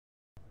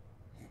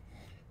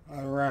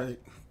All right,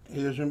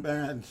 here's your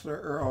man,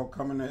 Sir-Earl,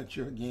 coming at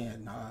you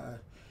again.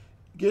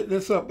 Getting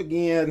this up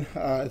again.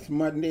 It's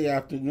Monday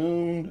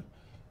afternoon,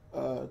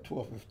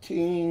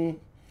 12:15.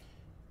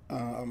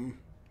 Um,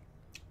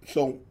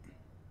 so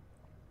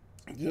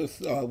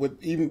just with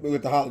even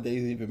with the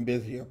holidays, even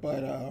busier.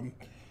 But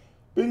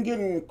been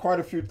getting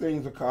quite a few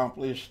things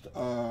accomplished.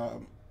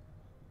 So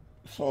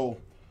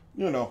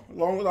as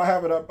long as I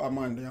have it up by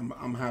Monday,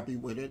 I'm happy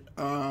with it.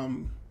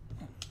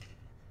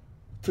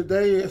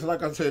 Today is,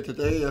 like I said,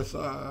 today is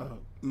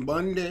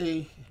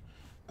Monday,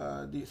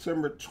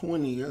 December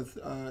 20th.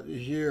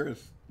 This year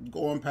is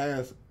going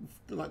past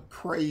like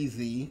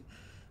crazy.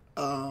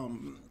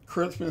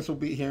 Christmas will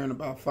be here in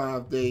about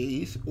 5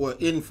 days, or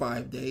in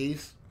 5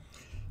 days.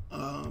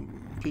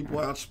 People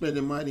out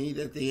spending money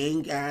that they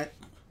ain't got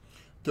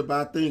to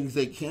buy things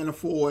they can't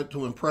afford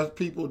to impress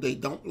people they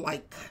don't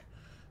like.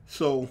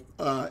 So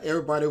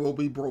everybody will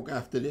be broke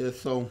after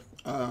this. So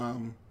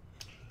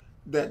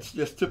that's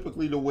just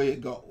typically the way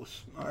it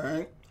goes. All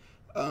right.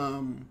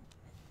 Um,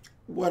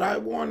 what I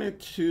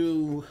wanted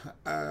to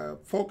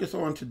focus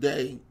on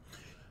today,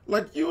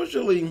 like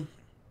usually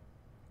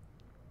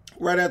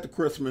right after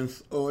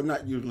Christmas, or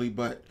not usually,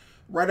 but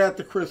right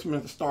after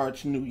Christmas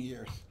starts New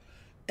Year's.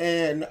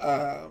 And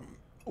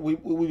we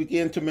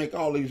begin to make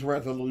all these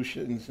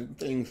resolutions and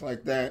things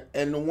like that.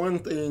 And the one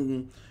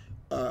thing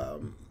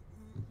um,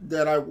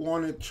 that I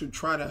wanted to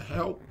try to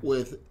help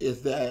with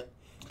is that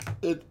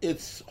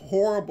it's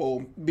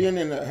horrible being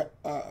in a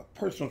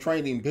personal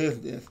training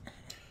business.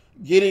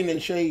 Getting in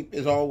shape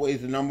is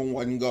always the number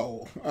one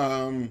goal.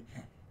 And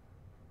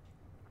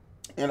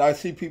I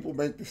see people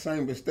make the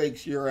same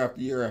mistakes year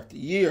after year after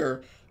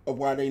year of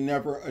why they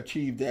never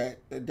achieve that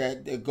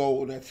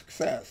goal, that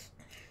success.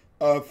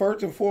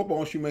 First and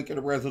foremost, you make it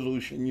a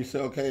resolution. You say,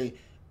 okay,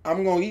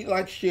 I'm gonna eat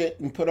like shit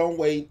and put on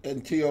weight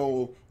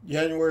until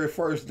January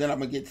 1st. Then I'm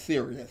gonna get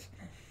serious.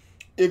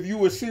 If you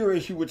were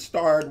serious, you would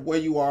start where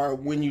you are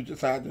when you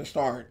decide to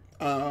start.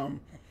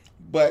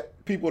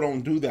 But people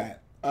don't do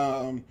that.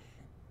 And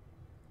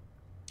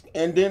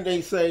then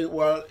they say,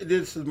 well,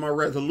 this is my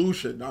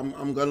resolution.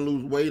 I'm going to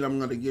lose weight. I'm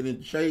going to get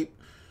in shape.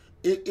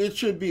 It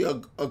should be a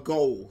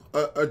goal.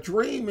 A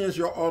dream is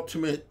your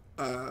ultimate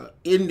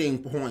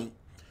ending point.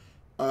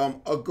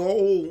 A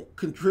goal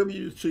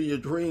contributed to your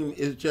dream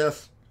is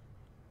just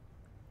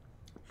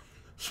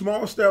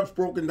small steps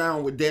broken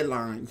down with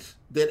deadlines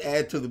that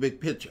add to the big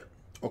picture.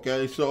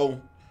 Okay,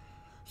 so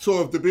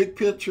if the big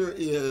picture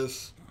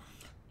is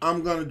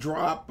I'm going to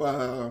drop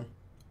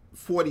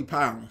 40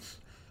 pounds,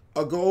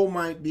 a goal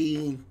might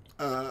be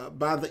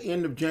by the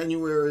end of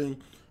January,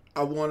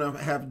 I want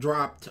to have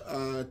dropped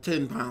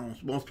 10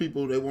 pounds. Most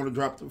people, they want to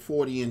drop to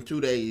 40 in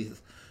 2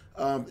 days.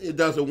 It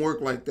doesn't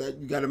work like that.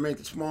 You got to make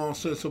small,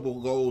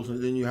 sensible goals,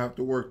 and then you have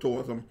to work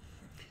towards them.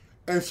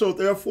 And so,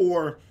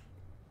 therefore,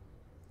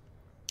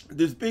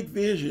 this big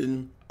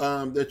vision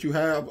that you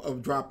have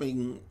of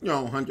dropping,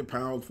 100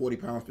 pounds, 40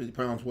 pounds, 50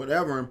 pounds,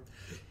 whatever,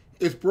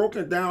 is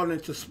broken down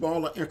into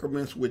smaller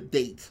increments with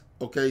dates.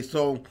 Okay,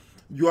 so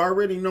you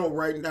already know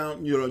right now,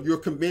 you're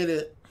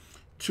committed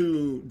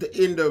to the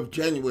end of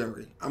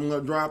January. I'm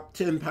going to drop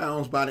 10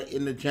 pounds by the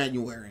end of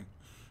January.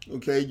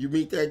 Okay, you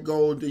meet that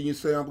goal, then you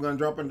say, I'm going to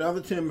drop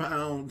another 10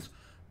 pounds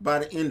by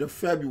the end of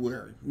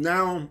February.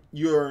 Now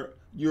you're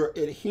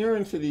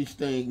adhering to these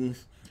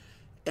things,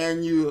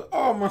 and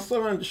my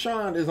son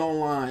Deshaun is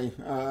online.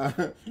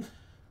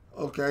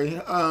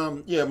 Okay,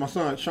 yeah, my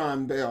son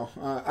Sean Bell.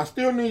 I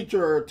still need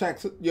your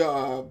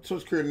Social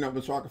Security number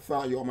so I can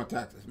file you on my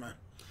taxes, man.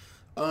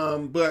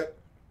 But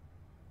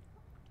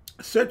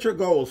set your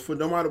goals for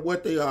no matter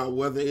what they are,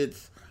 whether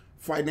it's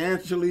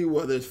financially,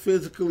 whether it's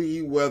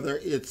physically, whether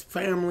it's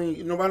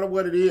family, no matter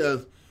what it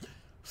is.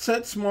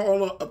 Set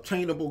smaller,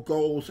 obtainable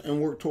goals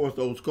and work towards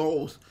those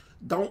goals.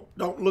 Don't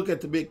look at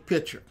the big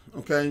picture,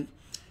 okay?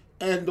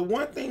 And the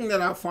one thing that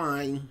I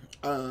find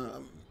it a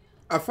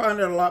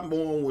lot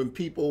more when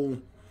people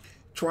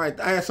try.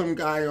 I had some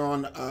guy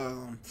on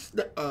what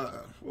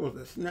was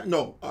this?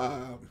 No,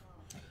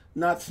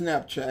 not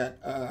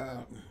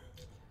Snapchat,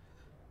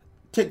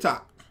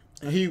 TikTok.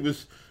 And he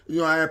was,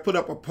 I had put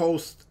up a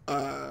post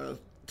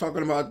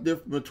talking about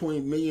difference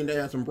between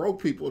millionaires and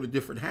broke people, the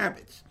different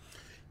habits.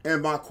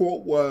 And my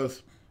quote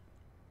was,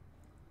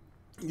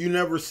 "You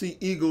never see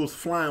eagles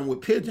flying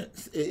with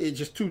pigeons. It's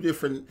just two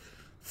different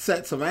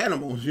sets of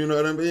animals." You know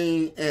what I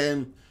mean?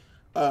 And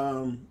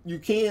you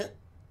can't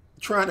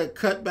try to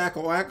cut back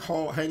on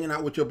alcohol hanging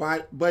out with your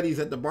buddies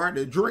at the bar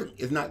to drink.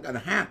 It's not going to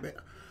happen.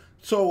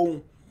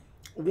 So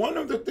one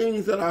of the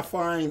things that I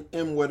find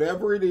in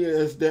whatever it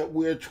is that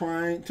we're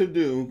trying to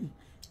do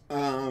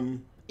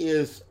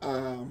is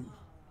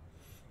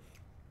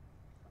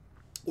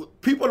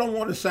people don't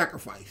want to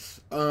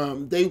sacrifice.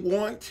 They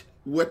want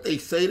what they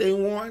say they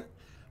want,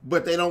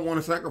 but they don't want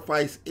to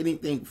sacrifice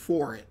anything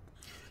for it.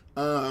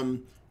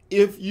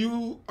 If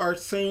you are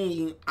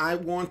saying, I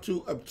want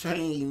to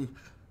obtain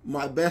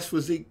my best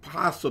physique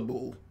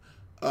possible,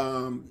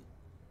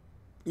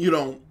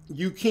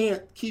 you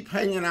can't keep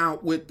hanging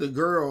out with the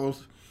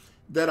girls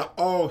that are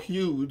all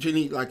huge and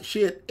eat like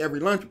shit every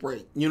lunch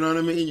break. You know what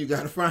I mean? You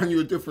got to find you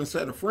a different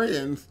set of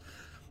friends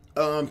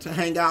to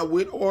hang out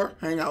with or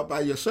hang out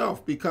by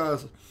yourself,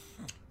 because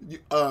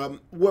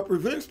what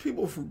prevents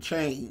people from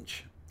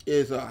change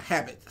is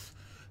habits.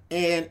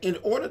 And in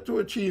order to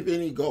achieve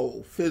any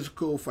goal,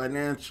 physical,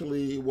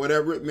 financially,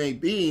 whatever it may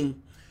be,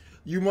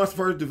 you must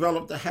first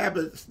develop the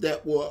habits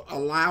that will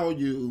allow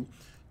you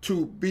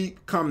to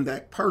become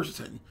that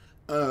person.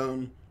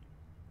 You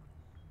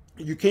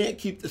can't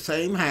keep the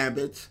same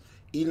habits,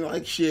 eating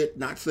like shit,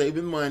 not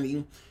saving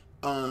money.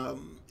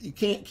 You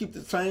can't keep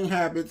the same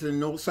habits and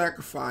no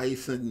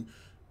sacrifice and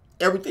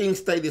everything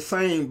stay the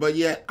same, but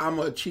yet I'm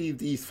going to achieve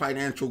these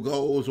financial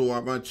goals, or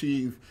I'm going to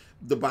achieve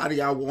the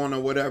body I want, or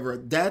whatever.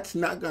 That's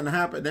not going to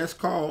happen. That's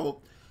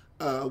called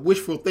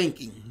wishful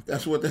thinking.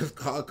 That's what that's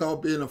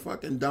called being a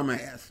fucking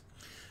dumbass.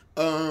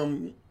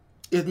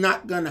 It's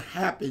not going to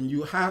happen.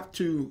 You have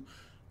to,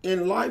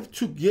 in life,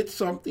 to get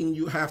something,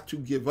 you have to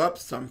give up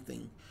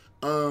something.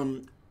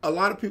 A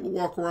lot of people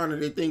walk around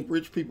and they think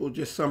rich people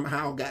just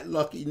somehow got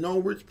lucky. No,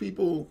 rich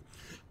people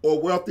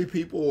or wealthy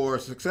people or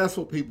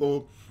successful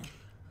people,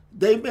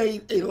 they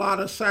made a lot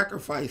of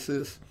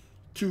sacrifices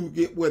to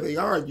get where they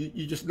are.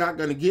 You're just not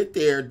going to get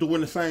there doing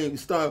the same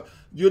stuff.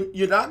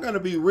 You're not going to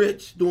be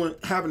rich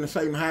having the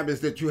same habits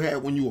that you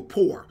had when you were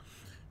poor,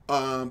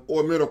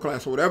 or middle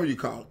class, or whatever you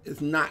call it. It's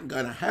not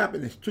going to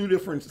happen. It's two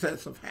different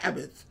sets of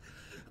habits.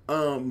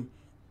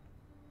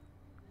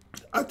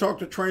 I talk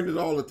to trainers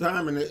all the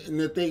time, and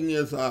the thing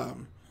is, how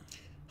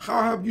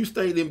have you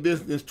stayed in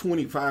business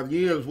 25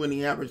 years when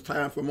the average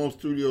time for most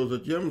studios or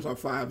gyms are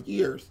 5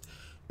 years?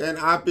 And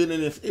I've been in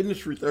this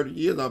industry 30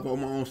 years. I've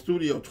owned my own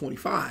studio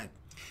 25.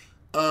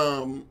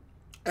 And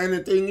the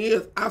thing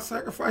is, I've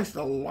sacrificed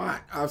a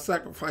lot. I've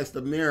sacrificed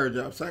the marriage.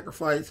 I've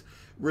sacrificed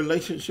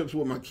relationships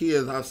with my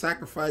kids. I've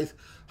sacrificed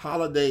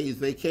holidays,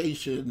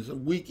 vacations,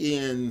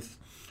 weekends,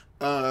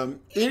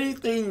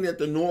 anything that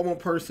the normal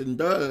person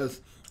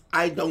does,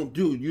 I don't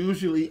do.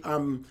 Usually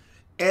I'm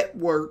at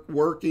work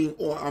working,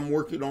 or I'm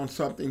working on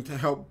something to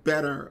help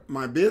better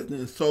my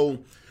business. So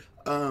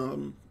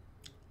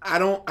I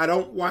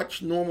don't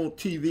watch normal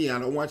TV. I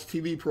don't watch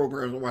TV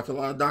programs. I watch a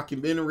lot of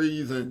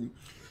documentaries, and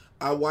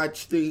I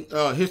watch the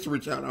History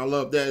Channel. I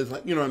love that. It's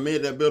like,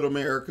 Men That Built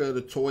America,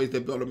 the toys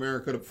that built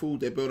America, the food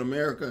that built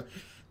America.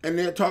 And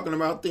they're talking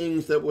about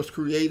things that was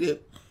created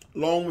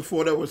long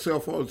before there were cell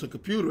phones and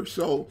computers.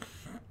 So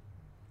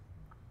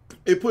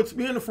it puts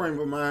me in a frame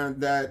of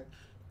mind that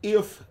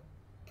if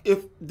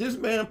this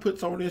man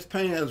puts on his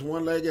pants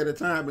one leg at a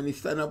time and he's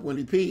standing up when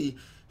he pee,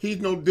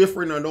 he's no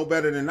different or no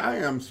better than I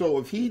am. So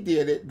if he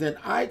did it, then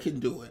I can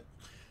do it.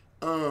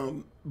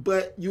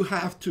 But you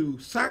have to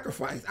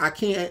sacrifice. I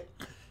can't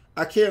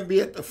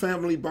be at the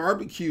family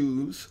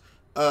barbecues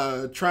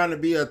trying to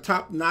be a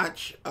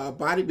top-notch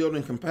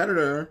bodybuilding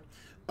competitor.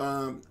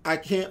 I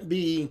can't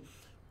be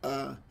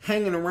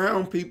hanging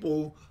around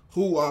people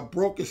who are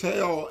broke as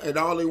hell and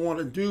all they want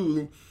to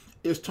do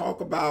is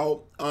talk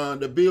about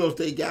the bills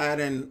they got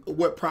and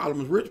what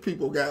problems rich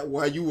people got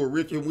while you were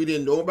rich and we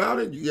didn't know about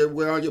it. You gave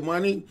away all your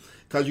money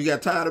because you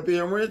got tired of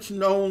being rich.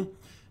 No,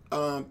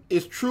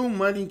 it's true,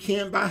 money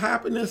can't buy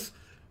happiness,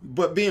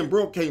 but being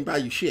broke can't buy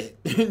you shit.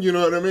 You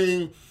know what I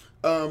mean?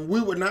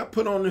 We were not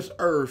put on this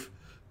earth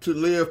to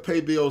live, pay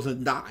bills,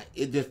 and die.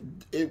 We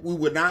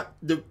were not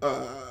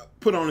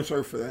put on this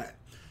earth for that.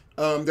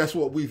 That's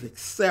what we've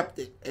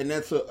accepted, and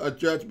that's a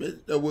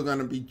judgment that we're going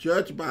to be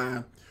judged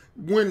by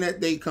when that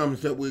day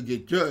comes that we'll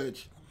get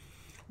judged.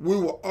 We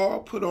were all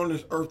put on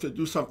this earth to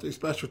do something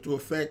special, to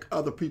affect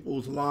other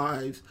people's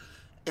lives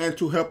and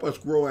to help us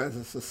grow as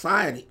a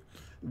society.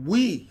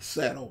 We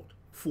settled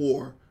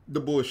for the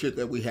bullshit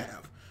that we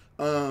have.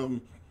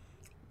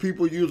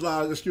 People use a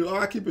lot of excuse,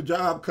 I keep a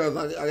job because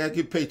I got to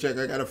get a paycheck,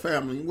 I got a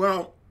family.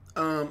 Well,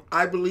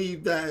 I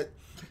believe that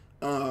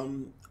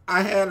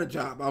I had a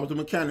job. I was a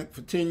mechanic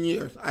for 10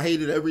 years. I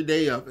hated every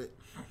day of it.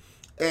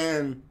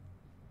 And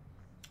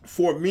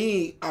for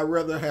me, I'd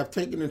rather have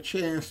taken a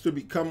chance to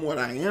become what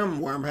I am,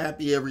 where I'm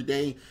happy every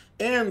day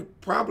and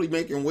probably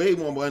making way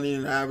more money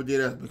than I ever did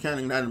as a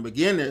mechanic, not in the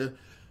beginning.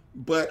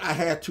 But I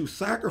had to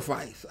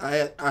sacrifice.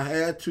 I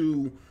had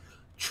to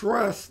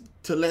trust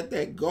to let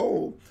that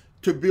go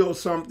to build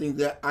something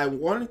that I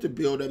wanted to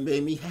build that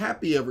made me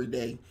happy every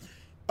day.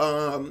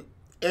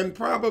 And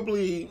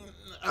probably,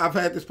 I've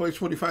had this place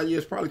 25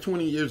 years, probably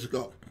 20 years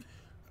ago.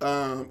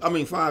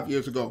 5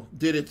 years ago,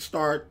 did it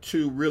start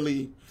to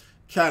really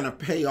kind of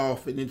pay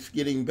off, and it's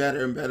getting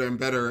better and better and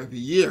better every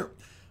year.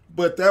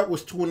 But that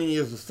was 20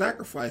 years of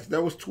sacrifice.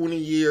 That was 20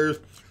 years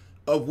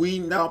of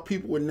weeding out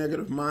people with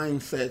negative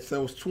mindsets.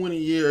 That was 20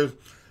 years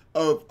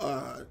of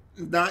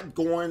not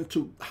going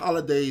to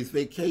holidays,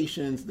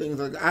 vacations, things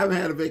like that. I haven't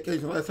had a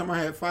vacation. Last time I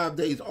had 5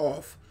 days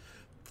off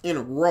in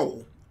a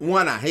row.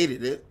 One, I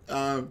hated it.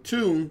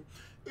 Two,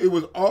 it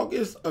was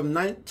August of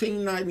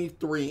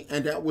 1993,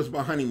 and that was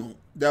my honeymoon.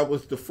 That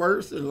was the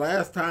first and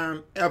last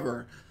time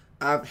ever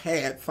I've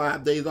had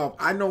 5 days off.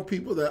 I know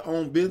people that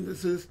own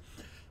businesses.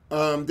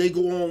 They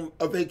go on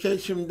a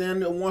vacation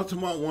then once a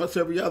month, once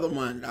every other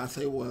month. I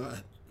say, well,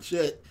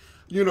 shit.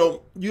 You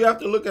know, you have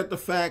to look at the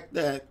fact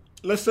that,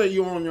 let's say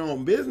you own your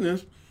own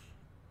business,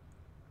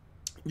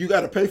 you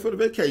got to pay for the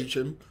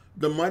vacation,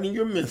 the money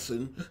you're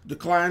missing, the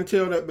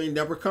clientele that may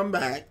never come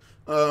back.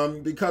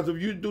 Because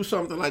if you do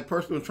something like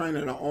personal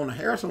training or own a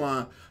hair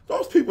salon,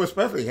 those people,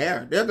 especially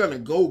hair, they're going to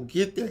go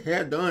get their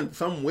hair done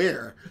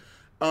somewhere.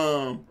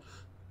 Um,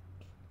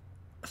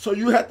 so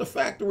you have to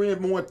factor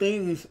in more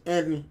things.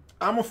 And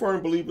I'm a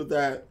firm believer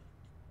that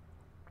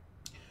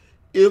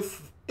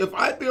if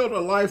I build a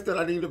life that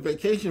I need a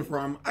vacation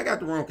from, I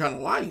got the wrong kind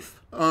of life.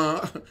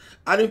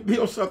 I didn't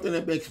build something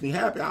that makes me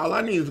happy. All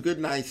I need is a good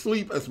night's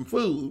sleep and some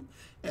food,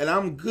 and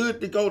I'm good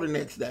to go the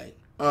next day.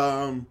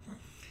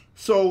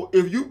 So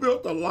if you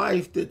built a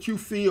life that you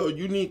feel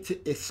you need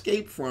to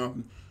escape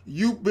from,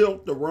 you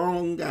built the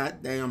wrong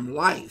goddamn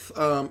life.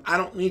 I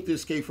don't need to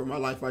escape from my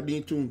life. I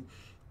need to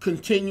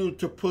continue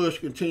to push,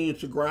 continue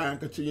to grind,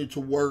 continue to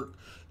work,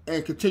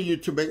 and continue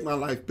to make my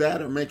life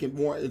better, make it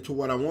more into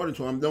what I wanted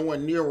to. I'm nowhere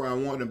near where I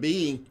want to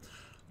be,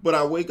 but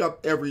I wake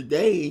up every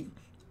day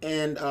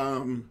and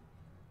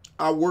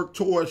I work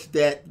towards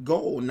that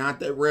goal, not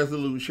that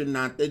resolution,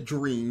 not that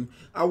dream.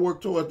 I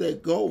work towards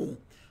that goal.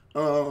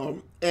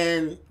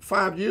 And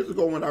 5 years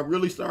ago, when I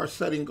really started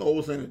setting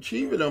goals and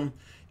achieving them,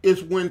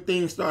 is when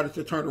things started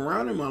to turn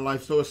around in my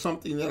life. So it's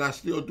something that I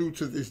still do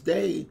to this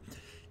day.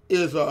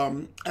 Is I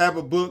have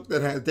a book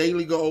that has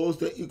daily goals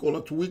that equal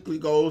up to weekly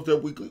goals,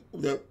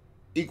 that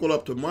equal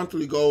up to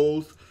monthly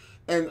goals,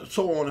 and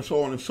so on and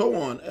so on and so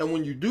on. And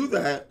when you do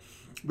that,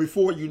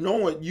 before you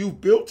know it,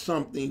 you've built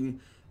something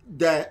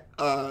that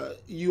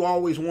you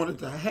always wanted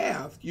to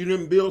have. You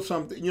didn't build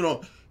something, you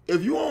know,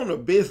 if you own a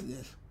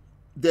business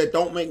that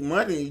don't make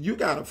money, you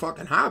got a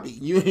fucking hobby.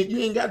 You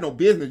ain't got no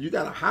business, you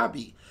got a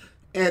hobby.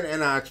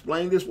 And I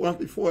explained this once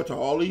before to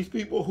all these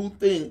people who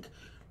think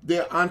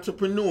they're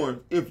entrepreneurs.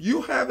 If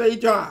you have a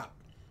job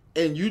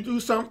and you do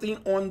something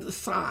on the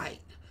side,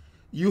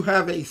 you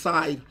have a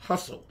side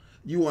hustle.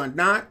 You are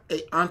not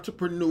an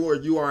entrepreneur.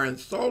 You are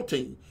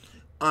insulting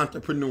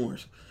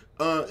entrepreneurs.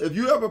 If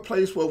you have a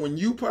place where when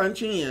you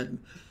punch in,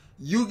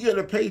 you get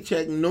a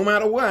paycheck no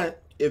matter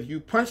what. If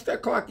you punch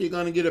that clock, you're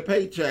going to get a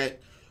paycheck.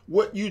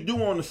 What you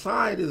do on the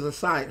side is a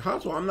side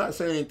hustle. I'm not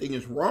saying anything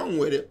is wrong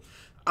with it.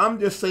 I'm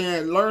just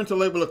saying learn to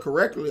label it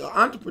correctly. An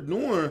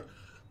entrepreneur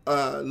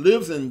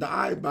lives and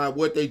dies by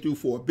what they do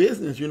for a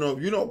business. You know,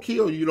 if you don't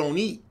kill, you don't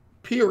eat,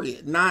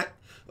 period. Not,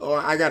 or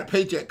I got a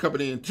paycheck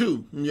coming in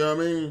too. You know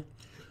what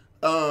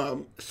I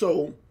mean?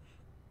 So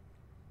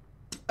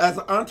as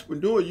an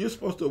entrepreneur, you're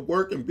supposed to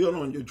work and build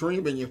on your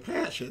dream and your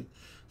passion.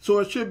 So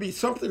it should be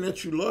something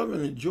that you love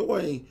and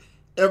enjoy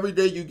every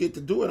day you get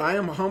to do it. I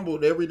am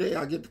humbled every day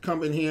I get to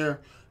come in here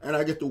and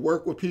I get to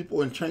work with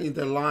people and change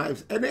their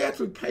lives. And they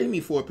actually pay me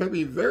for it, pay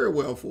me very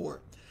well for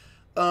it.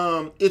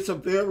 It's a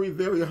very,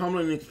 very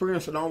humbling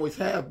experience and always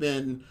have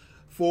been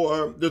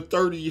for the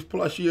 30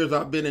 plus years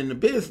I've been in the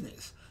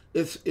business.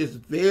 It's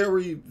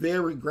very,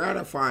 very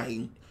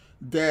gratifying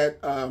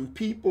that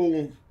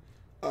people,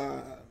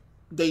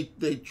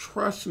 they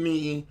trust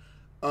me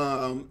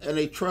and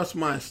they trust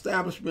my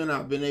establishment.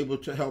 I've been able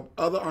to help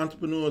other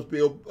entrepreneurs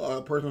build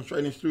a personal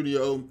training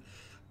studio.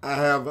 I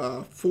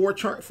have four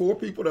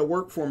people that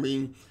work for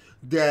me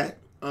that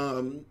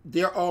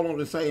they're all on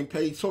the same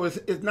page. So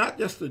it's not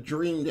just a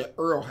dream that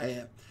Earl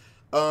had.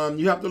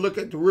 You have to look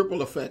at the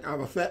ripple effect.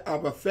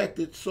 I've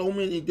affected so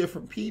many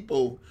different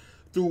people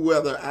through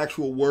whether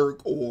actual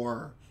work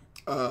or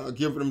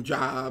giving them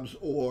jobs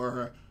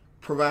or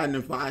providing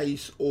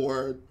advice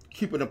or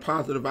keeping a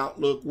positive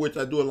outlook, which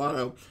I do a lot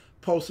of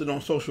posting on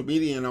social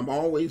media, and I'm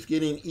always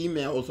getting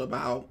emails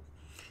about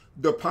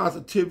the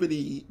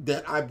positivity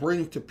that I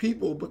bring to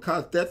people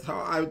because that's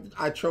how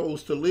I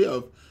chose to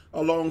live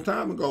a long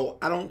time ago.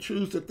 I don't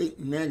choose to think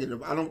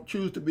negative. I don't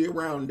choose to be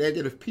around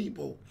negative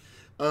people.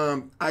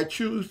 I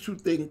choose to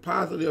think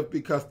positive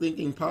because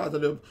thinking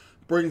positive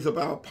brings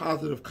about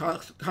positive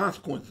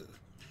consequences.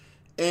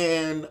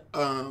 And,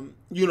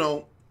 you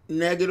know,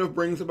 negative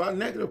brings about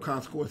negative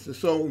consequences.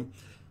 So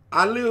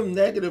I lived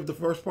negative the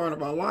first part of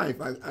my life.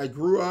 I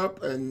grew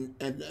up and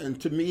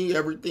to me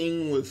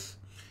everything was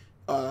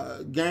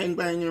gang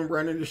banging,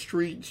 running the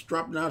streets,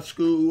 dropping out of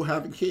school,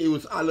 having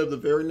kids. I lived a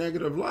very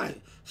negative life.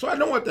 So I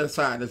know what that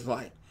side is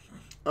like.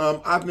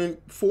 I've been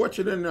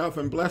fortunate enough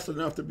and blessed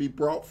enough to be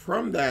brought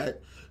from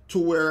that to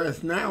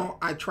whereas now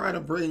I try to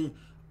bring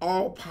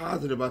all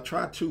positive. I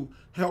try to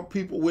help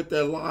people with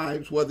their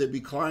lives, whether it be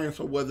clients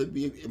or whether it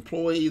be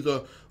employees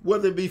or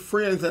whether it be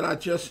friends that I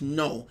just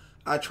know.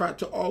 I try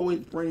to always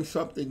bring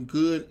something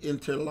good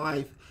into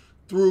life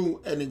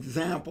through an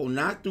example,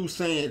 not through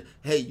saying,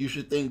 hey, you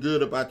should think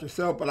good about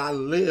yourself, but I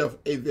live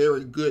a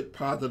very good,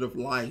 positive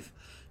life.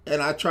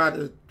 And I try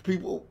to,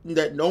 people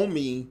that know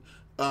me,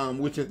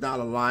 which is not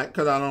a lot,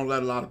 because I don't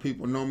let a lot of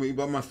people know me,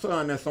 but my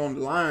son that's on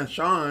the line,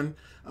 Sean,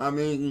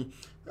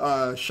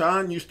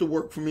 Sean used to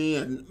work for me,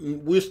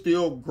 and we're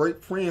still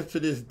great friends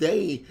to this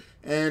day.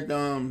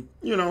 And,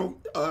 you know,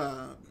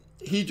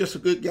 he's just a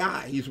good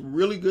guy. He's a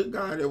really good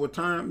guy. There were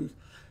times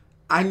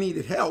I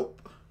needed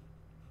help,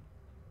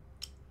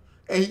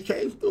 and he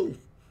came through.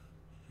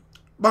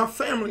 My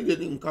family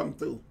didn't even come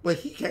through, but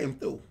he came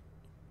through.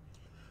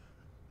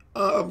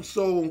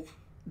 So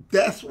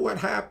that's what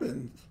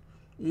happens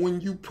when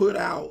you put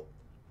out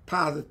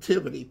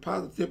positivity.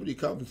 Positivity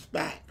comes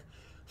back.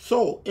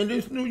 So in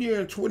this new year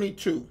in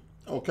 22,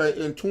 okay,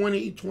 in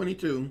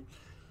 2022,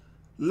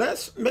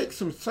 let's make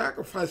some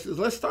sacrifices.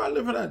 Let's start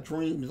living our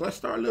dreams. Let's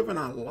start living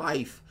our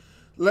life.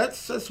 Let's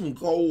set some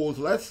goals.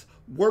 Let's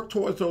work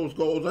towards those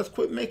goals. Let's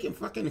quit making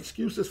fucking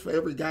excuses for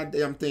every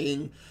goddamn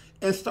thing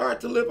and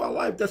start to live our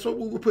life. That's what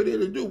we were put here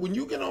to do. When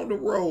you get on the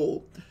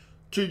road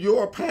to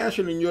your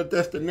passion and your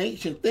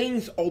destination,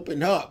 things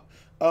open up.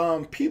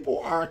 People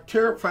are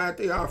terrified.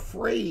 They are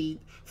afraid.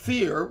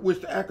 Fear,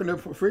 which the acronym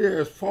for fear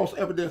is false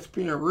evidence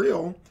appearing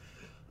real.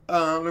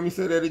 Let me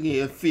say that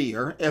again.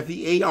 Fear,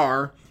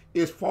 F-E-A-R,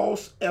 is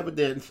false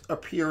evidence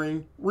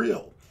appearing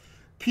real.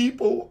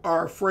 People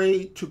are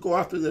afraid to go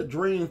after their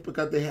dreams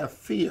because they have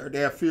fear.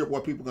 They have fear of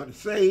what people are going to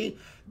say.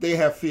 They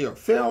have fear of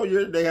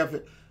failure. They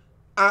have.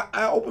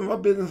 I opened my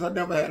business. I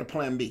never had a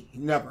plan B.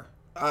 Never.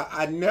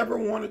 I never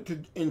wanted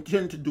to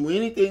intend to do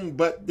anything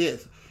but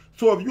this.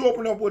 So if you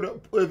open up with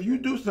if you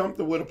do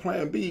something with a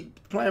plan B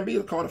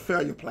is called a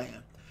failure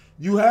plan.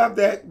 You have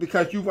that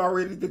because you've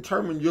already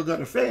determined you're going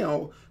to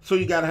fail, so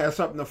you got to have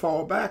something to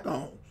fall back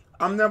on.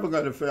 I'm never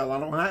going to fail.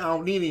 I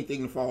don't need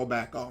anything to fall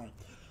back on.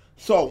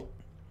 So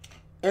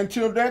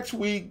until next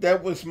week,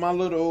 that was my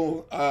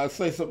little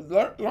say something.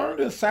 Learn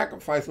to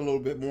sacrifice a little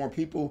bit more,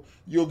 people.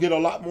 You'll get a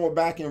lot more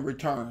back in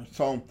return.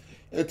 So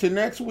until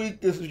next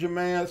week, this is your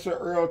man,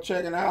 Sir-Earl,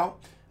 checking out.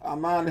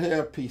 I'm out of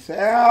here. Peace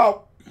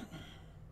out.